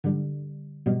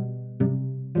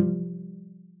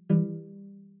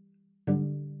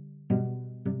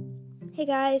Hey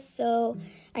guys, so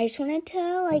I just wanted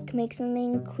to make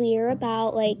something clear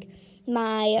about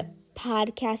my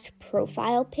podcast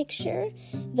profile picture,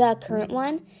 the current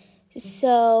one.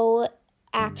 So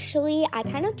actually I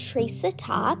kind of traced the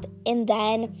top and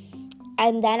then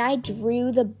I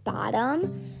drew the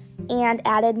bottom and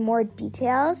added more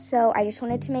details. So I just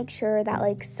wanted to make sure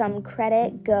that some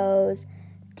credit goes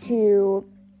to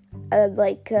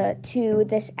to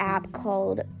this app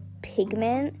called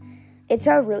Pigment. It's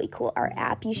a really cool art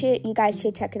app. You guys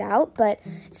should check it out, but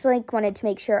just wanted to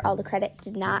make sure all the credit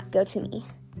did not go to me.